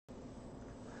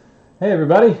Hey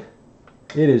everybody,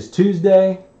 it is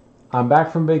Tuesday. I'm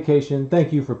back from vacation.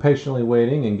 Thank you for patiently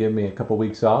waiting and giving me a couple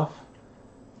weeks off.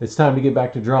 It's time to get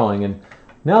back to drawing, and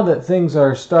now that things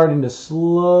are starting to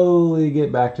slowly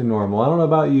get back to normal, I don't know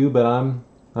about you, but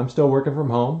I'm still working from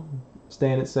home,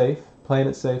 playing it safe,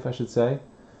 I should say.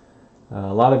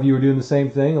 A lot of you are doing the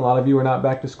same thing. A lot of you are not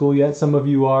back to school yet. Some of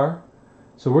you are.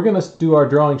 So we're going to do our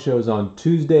drawing shows on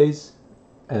Tuesdays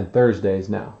and Thursdays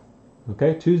now.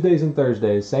 Okay, Tuesdays and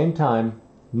Thursdays, same time,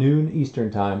 noon Eastern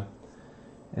time,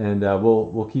 and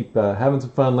we'll keep having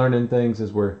some fun learning things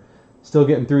as we're still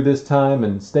getting through this time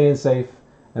and staying safe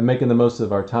and making the most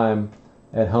of our time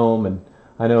at home. And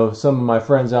I know some of my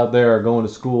friends out there are going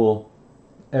to school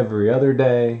every other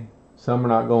day. Some are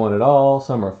not going at all.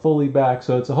 Some are fully back.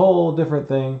 So it's a whole different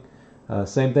thing.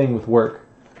 Same thing with work.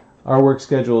 Our work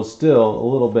schedule is still a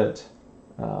little bit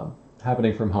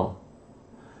happening from home.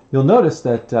 You'll notice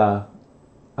that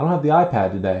I don't have the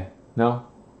iPad today. No,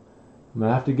 I'm going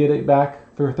to have to get it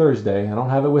back for Thursday. I don't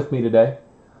have it with me today.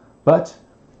 But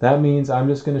that means I'm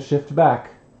just going to shift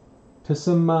back to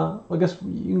some, I guess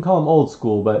you can call them old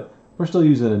school, but we're still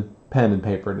using pen and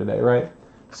paper today, right?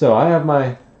 So I have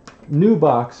my new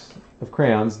box of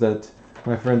crayons that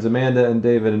my friends Amanda and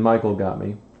David and Michael got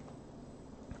me.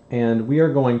 And we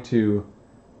are going to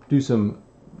do some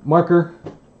marker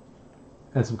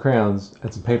and some crayons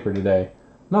and some paper today.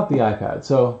 Not the iPad,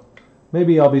 so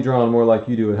maybe I'll be drawing more like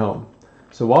you do at home.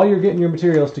 So while you're getting your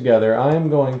materials together, I am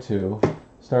going to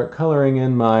start coloring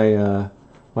in my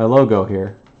my logo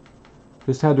here.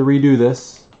 Just had to redo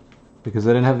this because I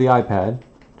didn't have the iPad.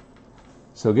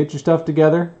 So get your stuff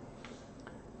together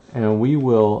and we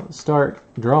will start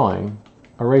drawing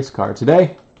a race car.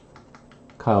 Today,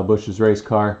 Kyle Busch's race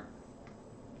car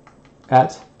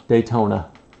at Daytona.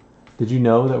 Did you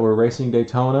know that we're racing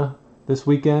Daytona this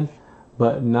weekend?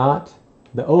 But not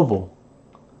the oval.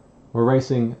 We're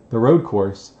racing the road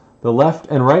course. The left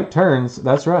and right turns,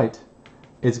 that's right.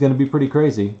 It's going to be pretty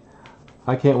crazy.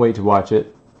 I can't wait to watch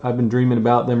it. I've been dreaming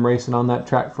about them racing on that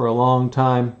track for a long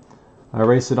time. I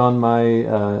race it on my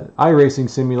iRacing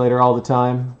simulator all the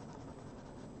time.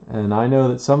 And I know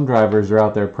that some drivers are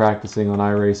out there practicing on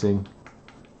iRacing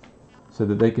so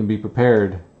that they can be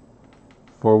prepared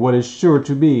for what is sure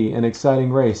to be an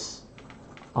exciting race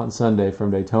on Sunday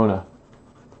from Daytona.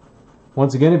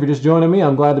 Once again, if you're just joining me,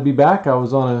 I'm glad to be back. I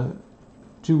was on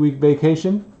a 2-week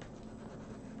vacation,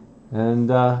 and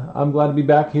I'm glad to be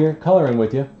back here coloring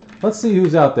with you. Let's see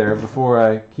who's out there before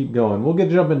I keep going. We'll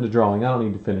jump into drawing. I don't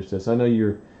need to finish this. I know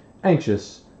you're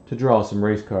anxious to draw some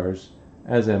race cars,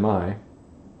 as am I.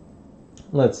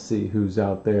 Let's see who's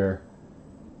out there.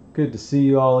 Good to see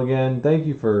you all again. Thank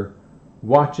you for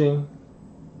watching.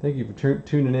 Thank you for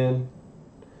tuning in.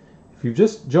 If you've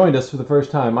just joined us for the first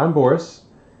time, I'm Boris.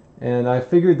 And I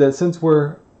figured that since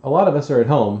a lot of us are at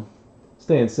home,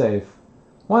 staying safe,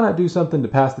 why not do something to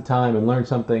pass the time and learn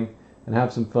something and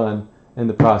have some fun in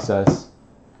the process?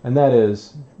 And that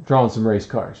is drawing some race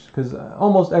cars. Because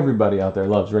almost everybody out there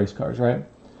loves race cars, right?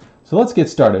 So let's get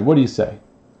started. What do you say?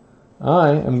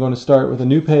 I am going to start with a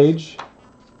new page.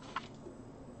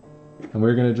 And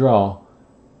we're going to draw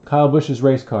Kyle Busch's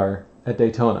race car at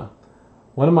Daytona.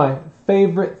 One of my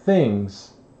favorite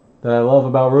things that I love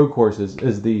about road courses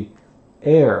is the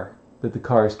air that the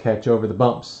cars catch over the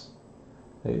bumps.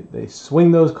 They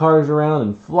swing those cars around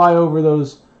and fly over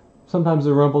those, sometimes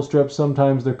they're rumble strips,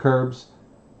 sometimes they're curbs,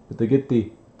 but they get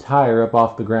the tire up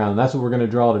off the ground. That's what we're going to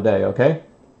draw today, okay?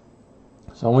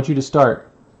 So I want you to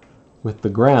start with the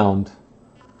ground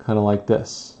kind of like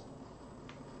this.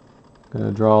 Going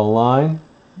to draw a line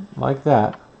like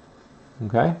that,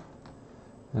 okay?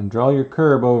 And draw your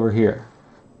curb over here.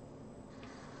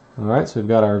 Alright, so we've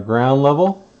got our ground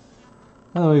level,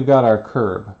 and then we've got our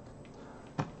curb.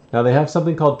 Now they have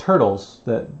something called turtles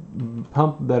that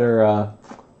are a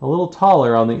little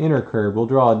taller on the inner curb. We'll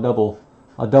draw a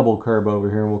double curb over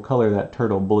here, and we'll color that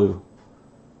turtle blue.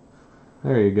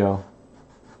 There you go.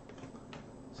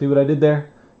 See what I did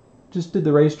there? Just did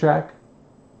the racetrack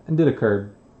and did a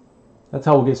curb. That's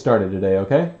how we'll get started today,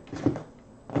 okay?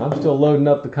 I'm still loading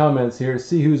up the comments here to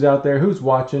see who's out there, who's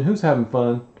watching, who's having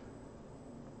fun.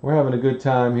 We're having a good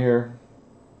time here.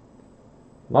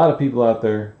 A lot of people out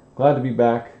there. Glad to be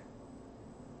back.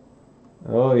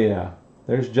 Oh yeah.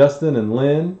 There's Justin and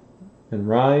Lynn and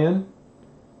Ryan.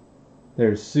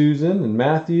 There's Susan and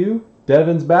Matthew.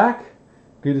 Devin's back.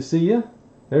 Good to see you.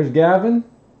 There's Gavin.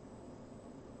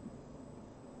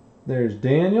 There's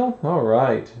Daniel. All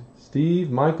right. Steve,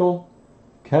 Michael,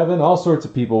 Kevin, all sorts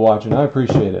of people watching. I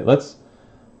appreciate it. Let's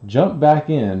jump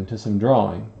back into some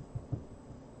drawing.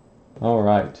 All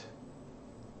right.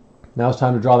 Now it's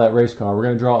time to draw that race car. We're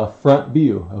going to draw a front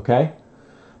view, okay?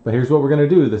 But here's what we're going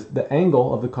to do. The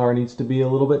angle of the car needs to be a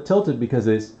little bit tilted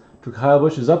because Kyle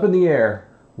Busch is up in the air,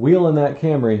 wheeling that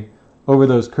Camry over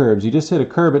those curbs. You just hit a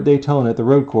curb at Daytona at the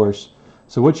road course.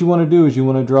 So what you want to do is you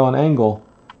want to draw an angle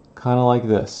kind of like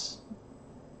this.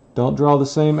 Don't draw the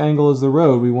same angle as the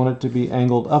road. We want it to be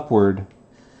angled upward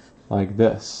like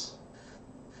this.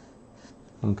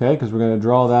 Okay, because we're going to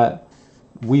draw that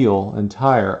wheel and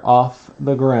tire off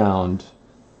the ground,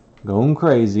 going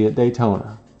crazy at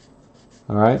Daytona.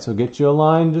 Alright, so get you a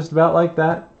line just about like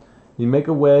that. You make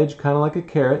a wedge kind of like a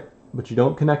carrot, but you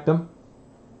don't connect them.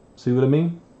 See what I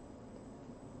mean?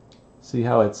 See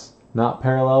how it's not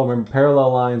parallel? Remember,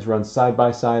 parallel lines run side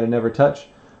by side and never touch.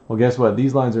 Well, guess what?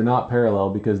 These lines are not parallel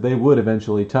because they would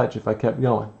eventually touch if I kept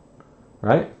going.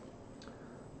 Right?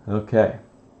 Okay.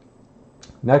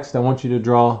 Next, I want you to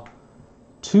draw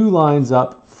 2 lines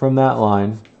up from that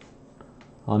line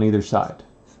on either side.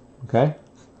 Okay?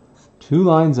 2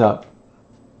 lines up.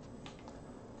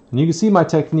 And you can see my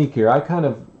technique here. I kind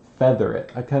of feather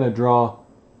it. I kind of draw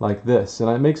like this. And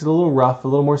it makes it a little rough, a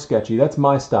little more sketchy. That's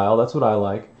my style. That's what I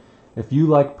like. If you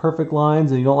like perfect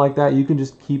lines and you don't like that, you can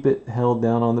just keep it held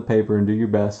down on the paper and do your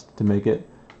best to make it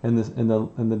in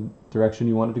the direction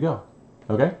you want it to go.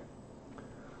 Okay?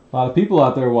 A lot of people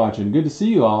out there watching. Good to see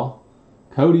you all.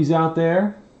 Cody's out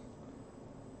there.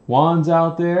 Juan's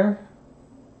out there.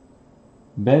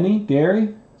 Benny,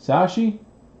 Gary, Sashi,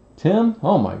 Tim.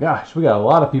 Oh my gosh, we got a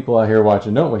lot of people out here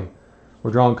watching, don't we?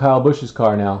 We're drawing Kyle Busch's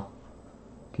car now.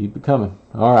 Keep it coming.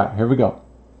 All right, here we go.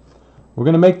 We're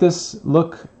going to make this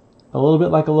look a little bit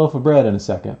like a loaf of bread in a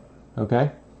second,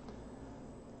 okay?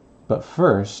 But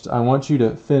first, I want you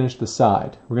to finish the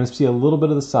side. We're going to see a little bit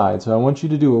of the side, so I want you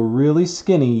to do a really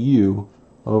skinny U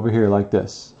over here like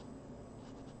this.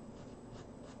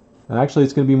 And actually,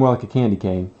 it's going to be more like a candy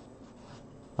cane,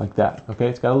 like that, okay?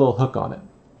 It's got a little hook on it.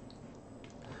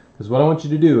 Because what I want you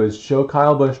to do is show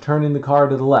Kyle Busch turning the car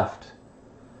to the left.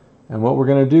 And what we're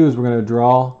going to do is we're going to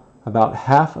draw about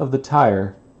half of the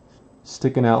tire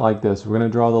sticking out like this. We're going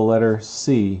to draw the letter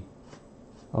C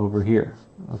over here,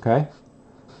 okay?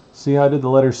 See how I did the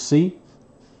letter C?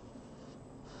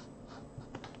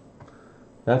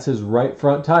 That's his right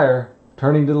front tire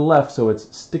turning to the left, so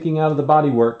it's sticking out of the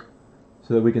bodywork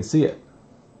so that we can see it.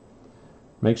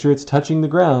 Make sure it's touching the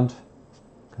ground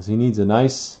because he needs a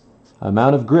nice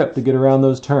amount of grip to get around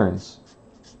those turns.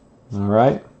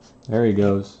 Alright, there he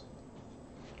goes.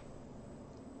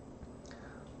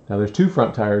 Now there's 2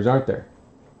 front tires, aren't there?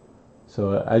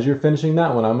 So as you're finishing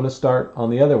that one, I'm going to start on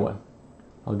the other one.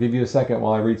 I'll give you a second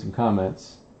while I read some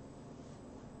comments.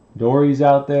 Dory's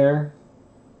out there.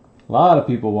 A lot of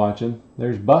people watching.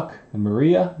 There's Buck and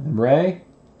Maria and Ray.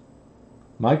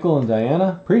 Michael and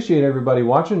Diana. Appreciate everybody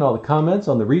watching, all the comments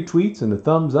on the retweets and the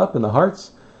thumbs up and the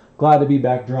hearts. Glad to be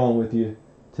back drawing with you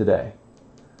today.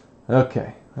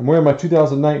 Okay, I'm wearing my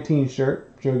 2019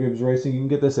 shirt, Joe Gibbs Racing. You can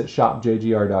get this at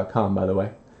shopjgr.com, by the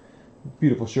way.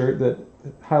 Beautiful shirt that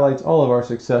highlights all of our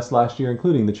success last year,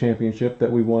 including the championship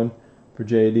that we won for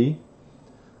JD.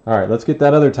 Alright, let's get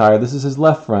that other tire. This is his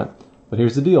left front. But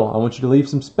here's the deal. I want you to leave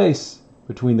some space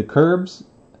between the curbs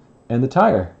and the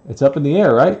tire. It's up in the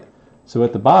air, right? So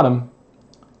at the bottom,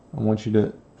 I want you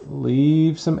to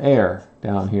leave some air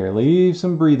down here. Leave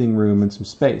some breathing room and some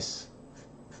space.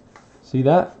 See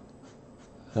that?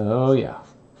 Oh yeah.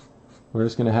 We're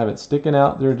just going to have it sticking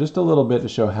out there just a little bit to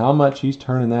show how much he's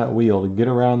turning that wheel to get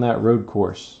around that road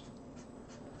course.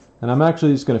 And I'm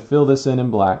actually just going to fill this in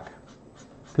black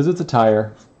because it's a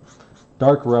tire,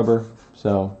 dark rubber,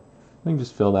 so we can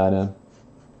just fill that in.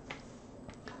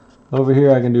 Over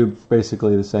here I can do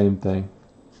basically the same thing.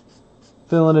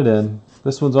 Filling it in.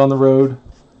 This one's on the road,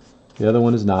 the other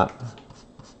one is not.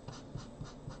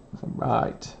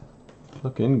 Alright,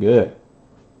 looking good.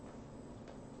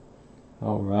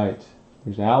 Alright,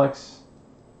 there's Alex.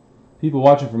 People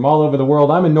watching from all over the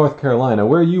world. I'm in North Carolina.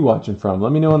 Where are you watching from?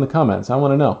 Let me know in the comments. I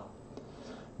want to know.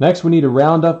 Next, we need to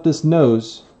round up this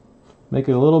nose, make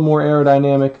it a little more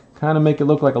aerodynamic, kind of make it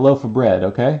look like a loaf of bread,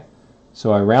 okay?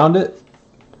 So I round it,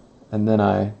 and then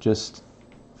I just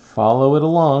follow it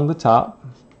along the top,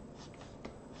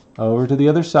 over to the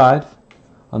other side,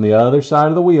 on the other side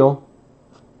of the wheel.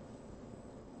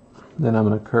 Then I'm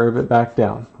going to curve it back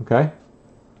down, okay?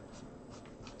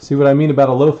 See what I mean about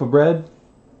a loaf of bread?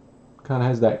 Kind of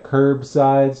has that curved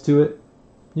sides to it.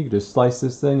 You could just slice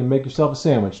this thing and make yourself a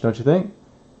sandwich, don't you think?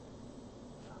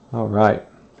 Alright.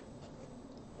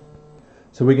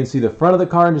 So we can see the front of the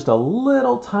car and just a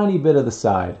little tiny bit of the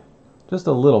side. Just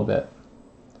a little bit.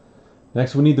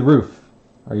 Next we need the roof.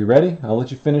 Are you ready? I'll let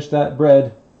you finish that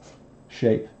bread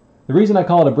shape. The reason I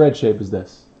call it a bread shape is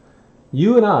this.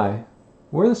 you and I,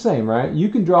 we're the same, right? You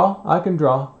can draw, I can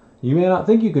draw. You may not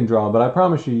think you can draw, but I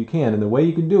promise you, you can. And the way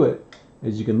you can do it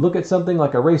is you can look at something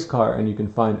like a race car and you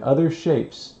can find other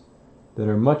shapes that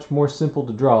are much more simple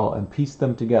to draw and piece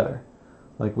them together.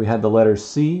 Like we had the letter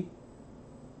C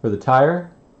for the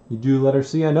tire. You do letter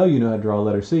C, I know you know how to draw a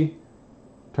letter C.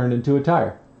 Turned into a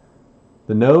tire.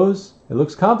 The nose, it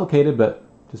looks complicated, but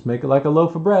just make it like a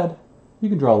loaf of bread. You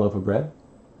can draw a loaf of bread.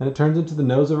 And it turns into the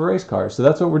nose of a race car. So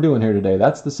that's what we're doing here today.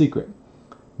 That's the secret.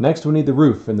 Next we need the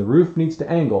roof, and the roof needs to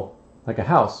angle like a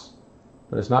house,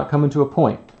 but it's not coming to a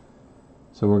point.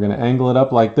 So we're going to angle it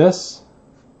up like this.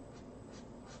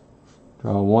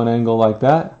 Draw one angle like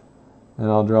that, and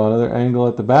I'll draw another angle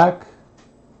at the back,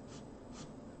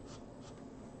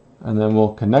 and then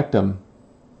we'll connect them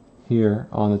here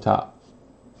on the top.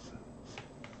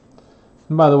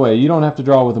 And by the way, you don't have to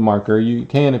draw with a marker. You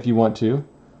can if you want to,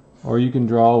 or you can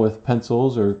draw with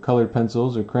pencils or colored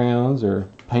pencils or crayons or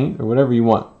paint or whatever you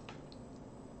want.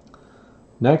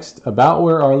 Next, about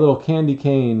where our little candy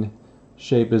cane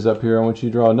shape is up here, I want you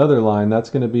to draw another line. That's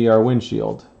going to be our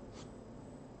windshield.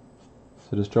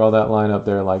 So just draw that line up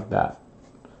there like that.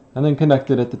 And then connect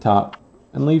it at the top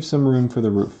and leave some room for the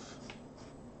roof.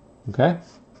 Okay?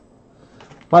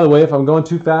 By the way, if I'm going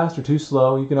too fast or too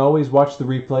slow, you can always watch the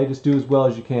replay. Just do as well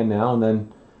as you can now, and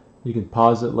then you can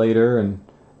pause it later and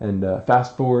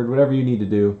fast forward, whatever you need to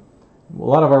do. A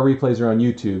lot of our replays are on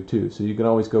YouTube too, so you can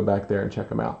always go back there and check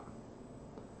them out.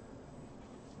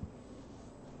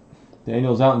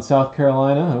 Daniel's out in South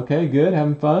Carolina. Okay, good.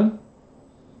 Having fun.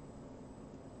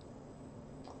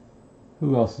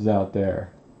 Who else is out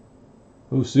there?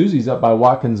 Ooh, Susie's up by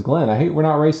Watkins Glen. I hate we're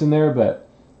not racing there, but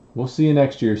we'll see you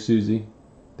next year, Susie.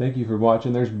 Thank you for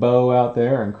watching. There's Bo out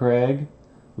there and Craig,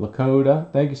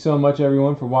 Lakota. Thank you so much,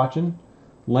 everyone, for watching.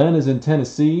 Len is in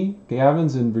Tennessee.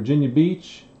 Gavin's in Virginia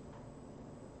Beach.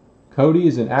 Cody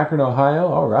is in Akron, Ohio.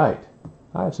 All right.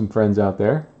 I have some friends out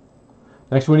there.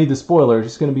 Next, we need the spoiler. It's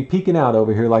just going to be peeking out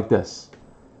over here like this.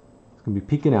 It's going to be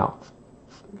peeking out.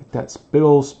 Get that big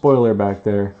old spoiler back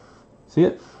there. See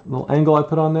it? Little angle I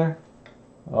put on there?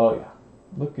 Oh, yeah.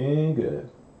 Looking good.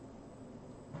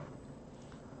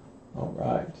 All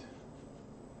right.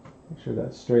 Make sure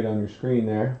that's straight on your screen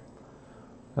there.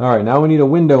 All right, now we need a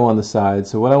window on the side.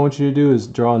 So what I want you to do is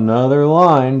draw another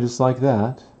line just like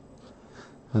that.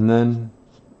 And then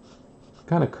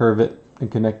kind of curve it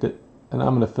and connect it. And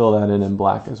I'm going to fill that in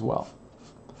black as well.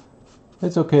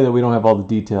 It's okay that we don't have all the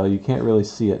detail. You can't really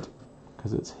see it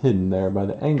because it's hidden there by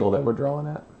the angle that we're drawing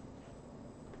at.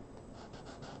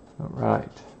 All right.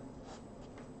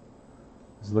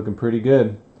 It's looking pretty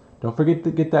good. Don't forget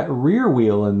to get that rear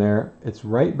wheel in there. It's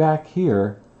right back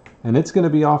here, and it's going to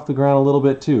be off the ground a little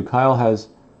bit too. Kyle has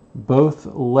both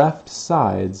left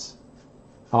sides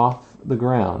off the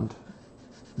ground.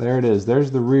 There it is.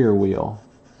 There's the rear wheel.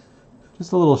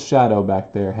 Just a little shadow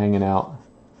back there hanging out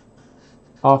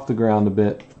off the ground a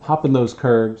bit. Hopping those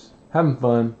curbs. Having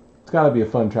fun. It's got to be a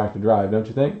fun track to drive, don't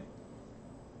you think?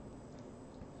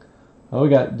 Oh, we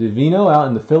got Divino out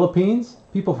in the Philippines.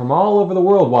 People from all over the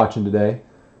world watching today.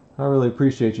 I really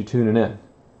appreciate you tuning in.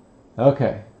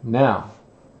 Okay, now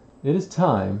it is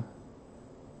time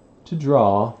to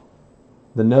draw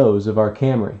the nose of our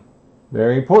Camry.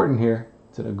 Very important here.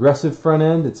 It's an aggressive front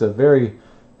end. It's a very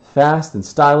fast and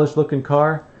stylish looking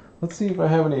car. Let's see if I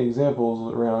have any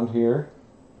examples around here.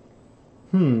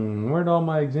 Where'd all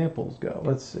my examples go?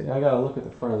 Let's see. I gotta look at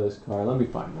the front of this car. Let me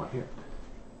find one here.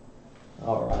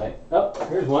 All right. Oh,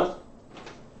 here's one.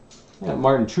 Yeah,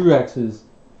 Martin Truex's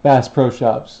Bass Pro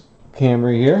Shops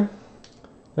Camry here.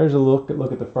 There's a look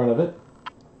at the front of it.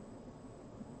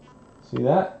 See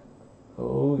that?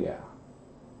 Oh yeah.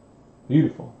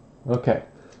 Beautiful. Okay.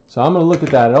 So I'm going to look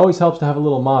at that. It always helps to have a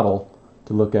little model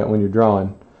to look at when you're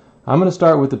drawing. I'm going to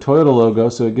start with the Toyota logo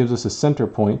so it gives us a center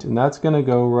point, and that's going to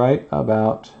go right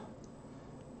about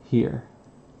here.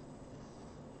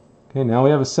 Okay, now we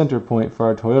have a center point for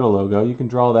our Toyota logo. You can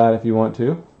draw that if you want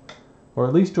to, or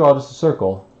at least draw just a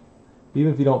circle,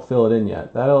 even if you don't fill it in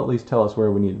yet. That'll at least tell us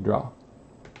where we need to draw.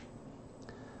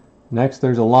 Next,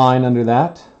 there's a line under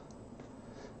that,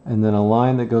 and then a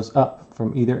line that goes up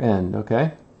from either end,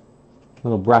 okay?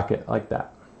 Little bracket like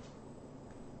that.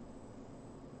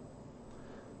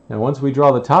 Now once we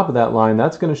draw the top of that line,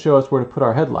 that's going to show us where to put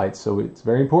our headlights, so it's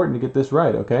very important to get this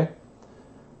right, okay?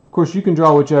 Of course, you can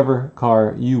draw whichever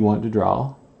car you want to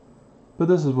draw, but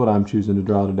this is what I'm choosing to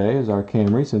draw today, is our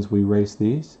Camry, since we race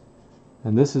these.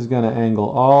 And this is going to angle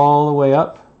all the way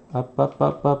up, up, up,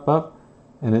 up, up, up,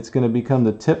 and it's going to become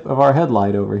the tip of our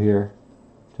headlight over here,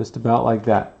 just about like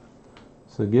that.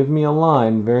 So give me a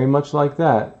line very much like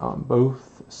that on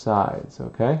both sides,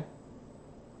 okay?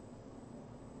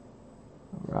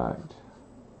 Right.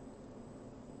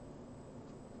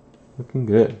 Looking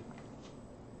good.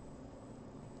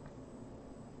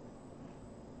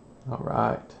 All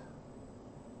right.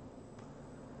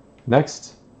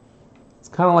 Next, it's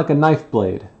kind of like a knife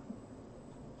blade.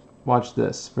 Watch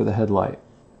this for the headlight.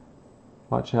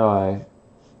 Watch how I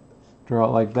draw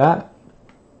it like that,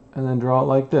 and then draw it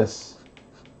like this.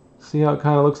 See how it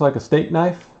kind of looks like a steak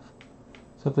knife?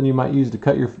 Something you might use to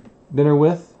cut your dinner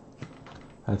with?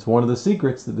 That's one of the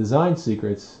secrets, the design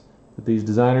secrets, that these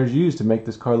designers use to make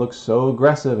this car look so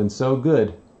aggressive and so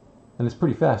good. And it's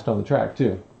pretty fast on the track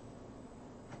too.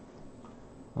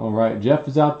 Alright, Jeff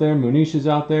is out there, Munish is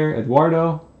out there,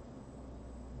 Eduardo.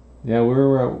 Yeah,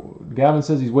 Gavin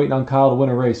says he's waiting on Kyle to win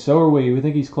a race. So are we. We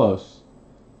think he's close.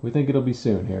 We think it'll be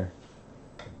soon here.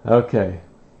 Okay.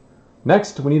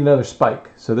 Next, we need another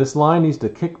spike. So this line needs to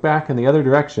kick back in the other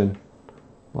direction,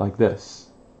 like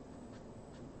this.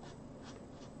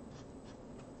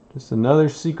 Just another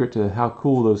secret to how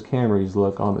cool those Camrys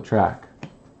look on the track.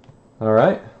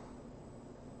 Alright?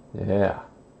 Yeah.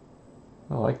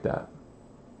 I like that.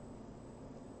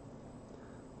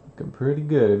 Looking pretty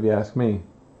good if you ask me.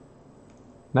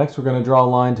 Next, we're going to draw a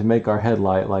line to make our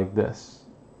headlight like this.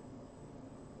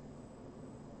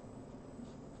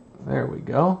 There we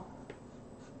go.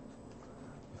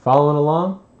 Following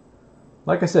along?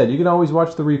 Like I said, you can always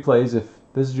watch the replays if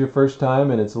this is your first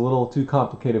time and it's a little too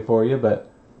complicated for you,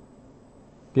 but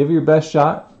give it your best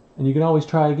shot and you can always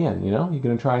try again, you know? You're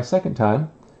going to try a second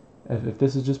time if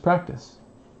this is just practice.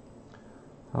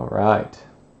 Alright.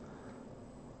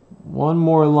 One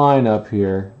more line up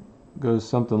here goes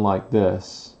something like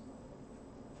this.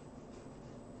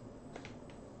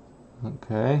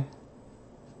 Okay.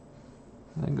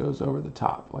 And then goes over the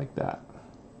top like that.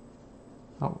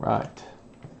 Alright.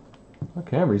 Our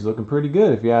Camry's looking pretty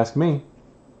good if you ask me.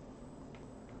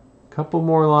 Couple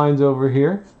more lines over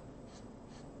here.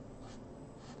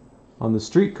 On the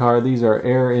street car, these are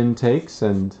air intakes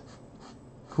and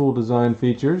cool design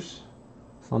features.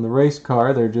 On the race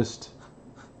car, they're just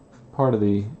part of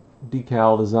the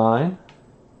decal design.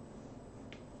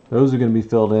 Those are going to be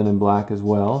filled in black as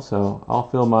well, so I'll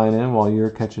fill mine in while you're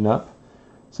catching up.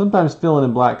 Sometimes filling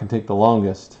in black can take the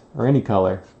longest, or any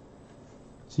color,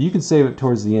 so you can save it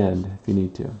towards the end if you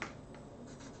need to.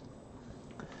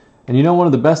 And you know, one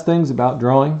of the best things about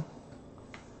drawing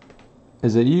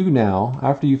is that you now,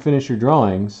 after you finish your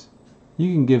drawings,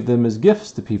 you can give them as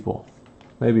gifts to people.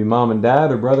 Maybe mom and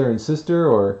dad, or brother and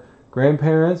sister, or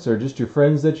grandparents, or just your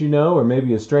friends that you know, or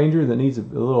maybe a stranger that needs a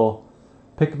little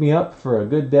pick-me-up for a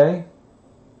good day.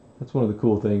 That's one of the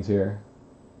cool things here.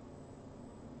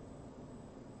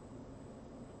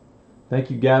 Thank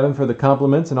you, Gavin, for the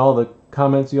compliments and all the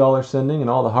comments you all are sending and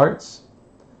all the hearts.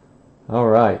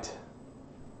 Alright.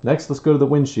 Next, let's go to the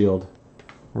windshield.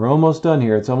 We're almost done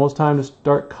here. It's almost time to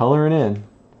start coloring in.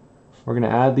 We're going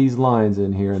to add these lines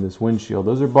in here in this windshield.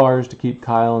 Those are bars to keep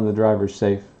Kyle and the drivers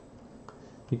safe.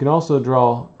 You can also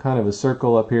draw kind of a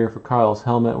circle up here for Kyle's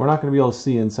helmet. We're not going to be able to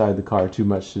see inside the car too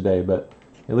much today, but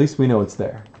at least we know it's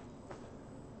there.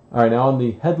 Alright, now on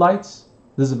the headlights,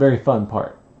 this is a very fun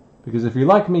part. Because if you're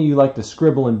like me, you like to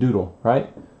scribble and doodle,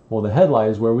 right? Well, the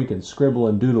headlight is where we can scribble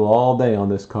and doodle all day on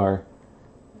this car.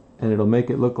 And it'll make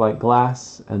it look like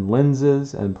glass and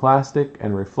lenses and plastic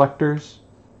and reflectors.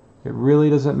 It really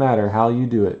doesn't matter how you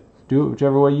do it. Do it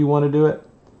whichever way you want to do it.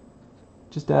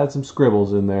 Just add some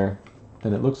scribbles in there.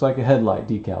 And it looks like a headlight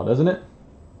decal, doesn't it?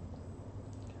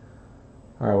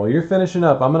 Alright, well, you're finishing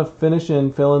up. I'm going to finish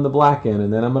in, fill in the black in,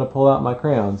 and then I'm going to pull out my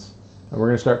crayons. And we're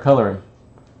going to start coloring.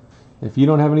 If you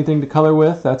don't have anything to color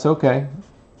with, that's okay.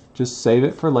 Just save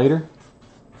it for later.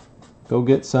 Go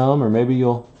get some, or maybe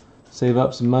you'll save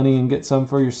up some money and get some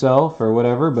for yourself, or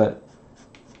whatever, but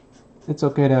it's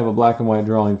okay to have a black and white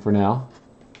drawing for now.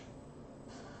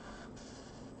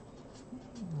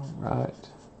 Alright.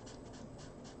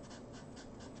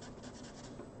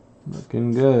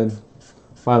 Looking good.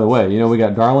 By the way, you know we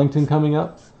got Darlington coming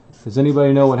up. Does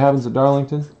anybody know what happens at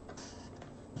Darlington?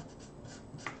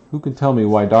 Who can tell me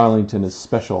why Darlington is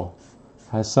special?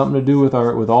 Has something to do with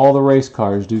all the race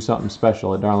cars do something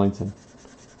special at Darlington.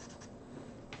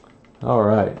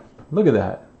 Alright, look at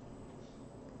that.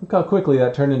 Look how quickly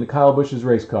that turned into Kyle Busch's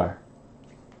race car.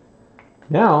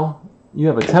 Now, you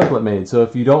have a template made, so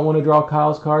if you don't want to draw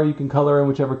Kyle's car, you can color in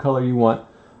whichever color you want.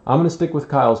 I'm going to stick with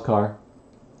Kyle's car.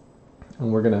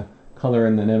 And we're going to color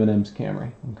in an M&M's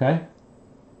Camry, okay?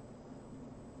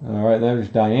 Alright, there's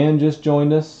Diane just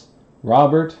joined us.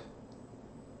 Robert.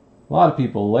 A lot of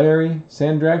people. Larry,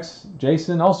 Sandrex,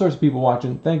 Jason, all sorts of people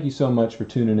watching. Thank you so much for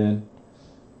tuning in.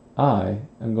 I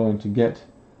am going to get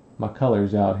my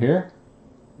colors out here.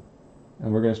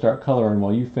 and we're going to start coloring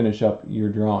while you finish up your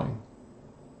drawing.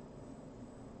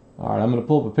 Alright, I'm going to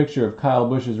pull up a picture of Kyle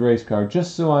Busch's race car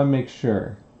just so I make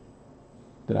sure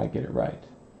that I get it right.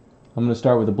 I'm going to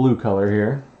start with the blue color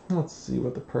here. Let's see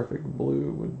what the perfect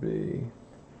blue would be.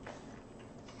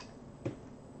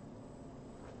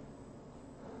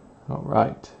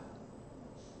 Alright.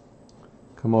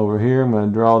 Come over here, I'm going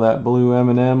to draw that blue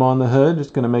M&M on the hood.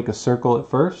 Just going to make a circle at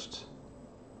first.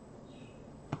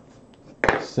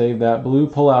 Save that blue,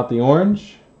 pull out the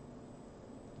orange.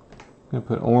 I'm going to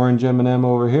put orange M&M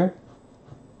over here.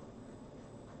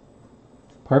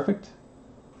 Perfect.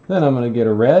 Then I'm going to get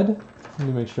a red. Let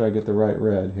me make sure I get the right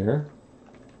red here.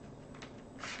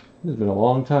 It's been a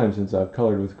long time since I've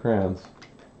colored with crayons.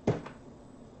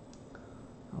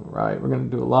 Alright, we're going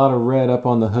to do a lot of red up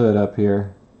on the hood up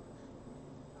here.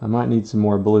 I might need some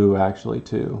more blue actually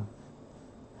too.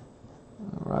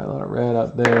 Alright, a lot of red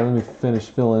up there. Let me finish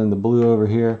filling in the blue over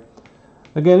here.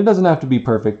 Again, it doesn't have to be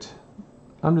perfect.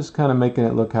 I'm just kind of making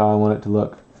it look how I want it to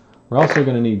look. We're also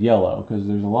going to need yellow because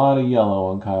there's a lot of yellow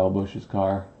on Kyle Busch's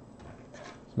car.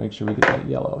 Let's make sure we get that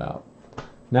yellow out.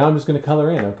 Now I'm just going to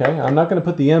color in, okay? I'm not going to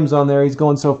put the M's on there. He's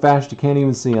going so fast you can't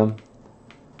even see him.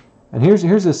 And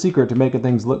here's a secret to making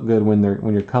things look good when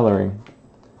you're coloring.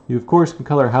 You of course can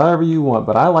color however you want,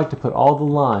 but I like to put all the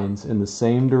lines in the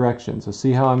same direction. So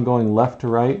see how I'm going left to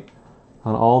right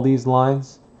on all these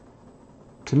lines?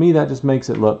 To me that just makes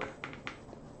it look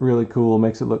really cool,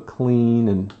 makes it look clean,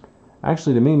 and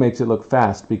actually to me makes it look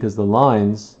fast because the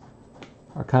lines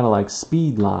are kind of like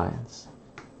speed lines.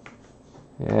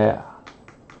 Yeah.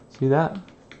 See that?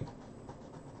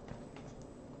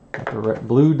 Got the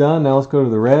blue done. Now let's go to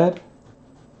the red.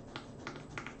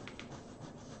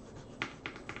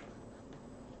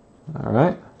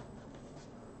 Alright.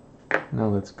 Now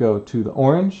let's go to the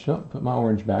orange. Oh, put my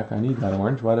orange back. I need that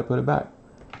orange. Why did I put it back?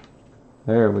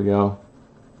 There we go.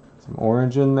 Some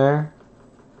orange in there.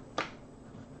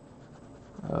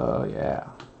 Oh yeah.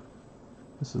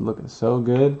 This is looking so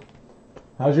good.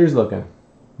 How's yours looking?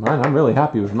 Mine, I'm really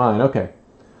happy with mine. Okay.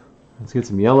 Let's get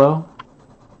some yellow.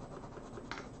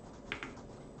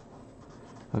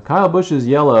 Now, Kyle Busch's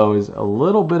yellow is a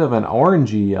little bit of an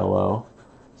orangey yellow.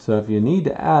 So if you need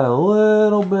to add a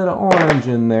little bit of orange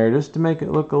in there just to make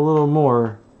it look a little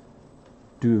more,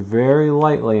 do very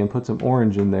lightly and put some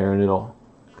orange in there and it'll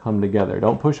come together.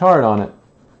 Don't push hard on it.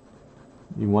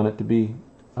 You want it to be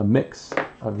a mix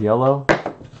of yellow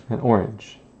and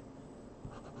orange.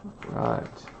 Right.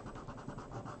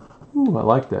 Ooh, I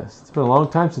like this. It's been a long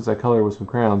time since I colored with some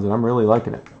crayons and I'm really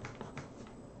liking it.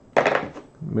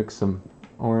 Mix some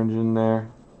orange in there.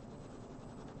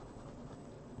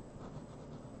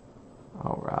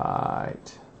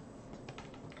 Alright.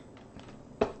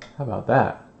 How about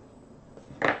that?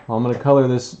 Well, I'm going to color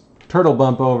this turtle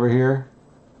bump over here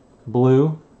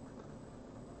blue.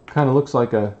 Kind of looks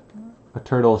like a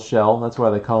turtle shell. That's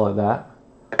why they call it that.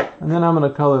 And then I'm going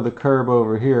to color the curb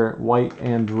over here white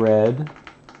and red.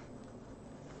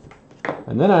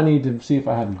 And then I need to see if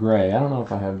I have gray. I don't know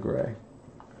if I have gray.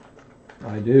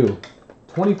 I do.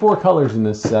 24 colors in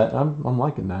this set. I'm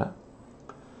liking that.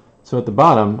 So at the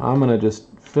bottom, I'm going to just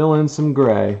fill in some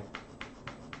gray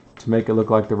to make it look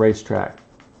like the racetrack.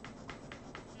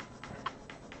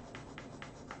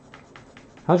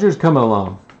 How's yours coming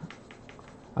along?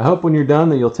 I hope when you're done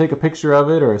that you'll take a picture of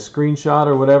it or a screenshot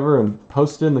or whatever and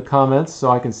post it in the comments so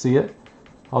I can see it.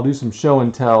 I'll do some show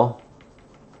and tell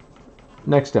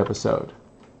next episode.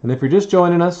 And if you're just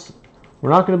joining us, we're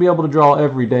not going to be able to draw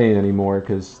every day anymore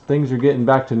because things are getting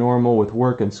back to normal with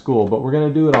work and school, but we're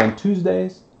going to do it on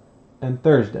Tuesdays and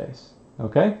Thursdays.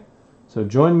 Okay? So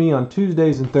join me on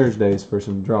Tuesdays and Thursdays for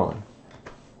some drawing.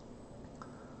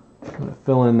 I'm going to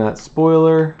fill in that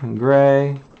spoiler in gray.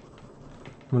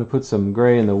 I'm going to put some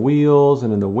gray in the wheels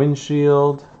and in the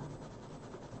windshield.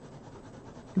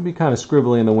 It can be kind of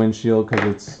scribbly in the windshield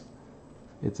because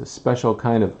it's a special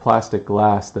kind of plastic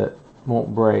glass that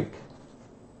won't break.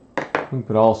 We can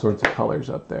put all sorts of colors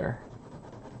up there.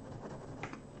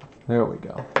 There we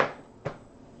go.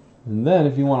 And then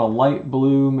if you want a light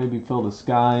blue, maybe fill the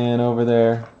sky in over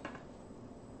there.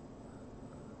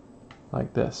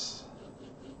 Like this.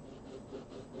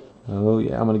 Oh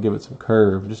yeah, I'm going to give it some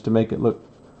curve just to make it look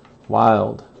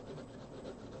wild.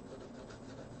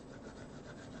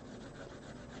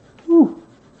 Whew,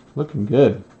 looking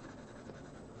good.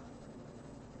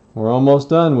 We're almost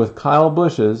done with Kyle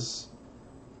Busch's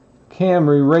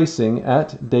Camry racing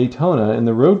at Daytona in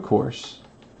the road course,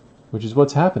 which is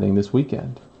what's happening this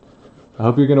weekend. I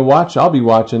hope you're going to watch. I'll be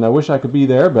watching. I wish I could be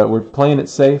there, but we're playing it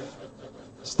safe.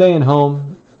 Staying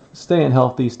home, staying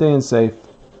healthy, staying safe.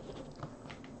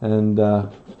 And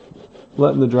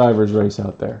letting the drivers race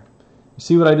out there. You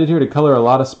see what I did here to color a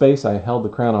lot of space? I held the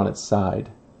crown on its side.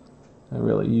 I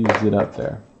really used it up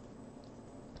there.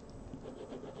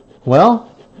 Well,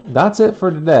 that's it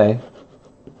for today.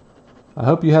 I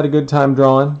hope you had a good time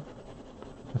drawing.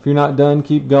 If you're not done,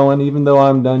 keep going. Even though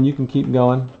I'm done, you can keep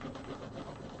going.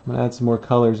 I'm going to add some more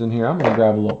colors in here. I'm going to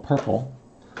grab a little purple.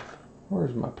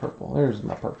 Where's my purple? There's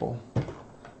my purple.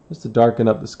 Just to darken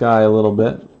up the sky a little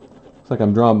bit. Looks like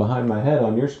I'm drawing behind my head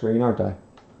on your screen, aren't I?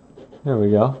 There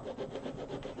we go.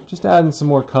 Just adding some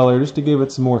more color just to give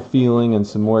it some more feeling and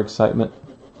some more excitement.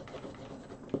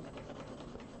 I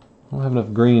don't have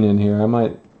enough green in here. I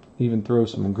might even throw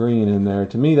some green in there.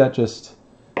 To me, that just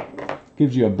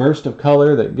gives you a burst of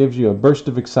color that gives you a burst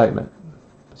of excitement.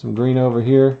 Some green over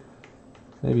here.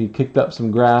 Maybe kicked up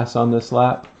some grass on this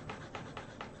lap.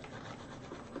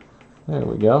 There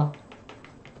we go.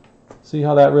 See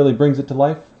how that really brings it to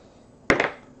life?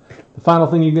 The final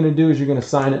thing you're going to do is you're going to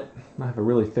sign it. I have a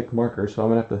really thick marker, so I'm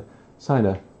going to have to sign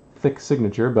a thick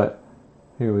signature, but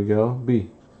here we go.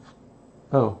 B-O-R-I-S.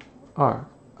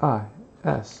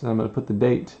 And I'm going to put the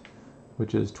date,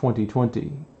 which is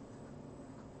 2020,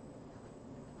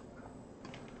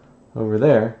 over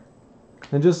there.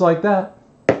 And just like that,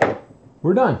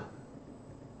 we're done.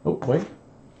 Oh, wait.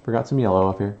 Forgot some yellow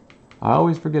up here. I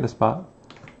always forget a spot.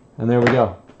 And there we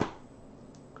go.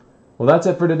 Well, that's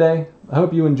it for today. I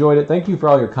hope you enjoyed it. Thank you for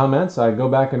all your comments. I go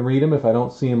back and read them if I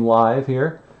don't see them live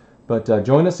here. But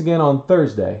join us again on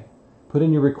Thursday. Put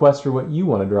in your requests for what you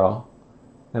want to draw,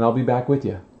 and I'll be back with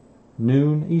you.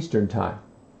 Noon Eastern time.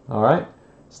 All right?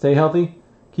 Stay healthy.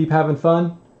 Keep having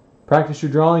fun. Practice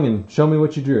your drawing and show me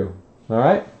what you drew. All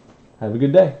right? Have a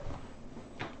good day.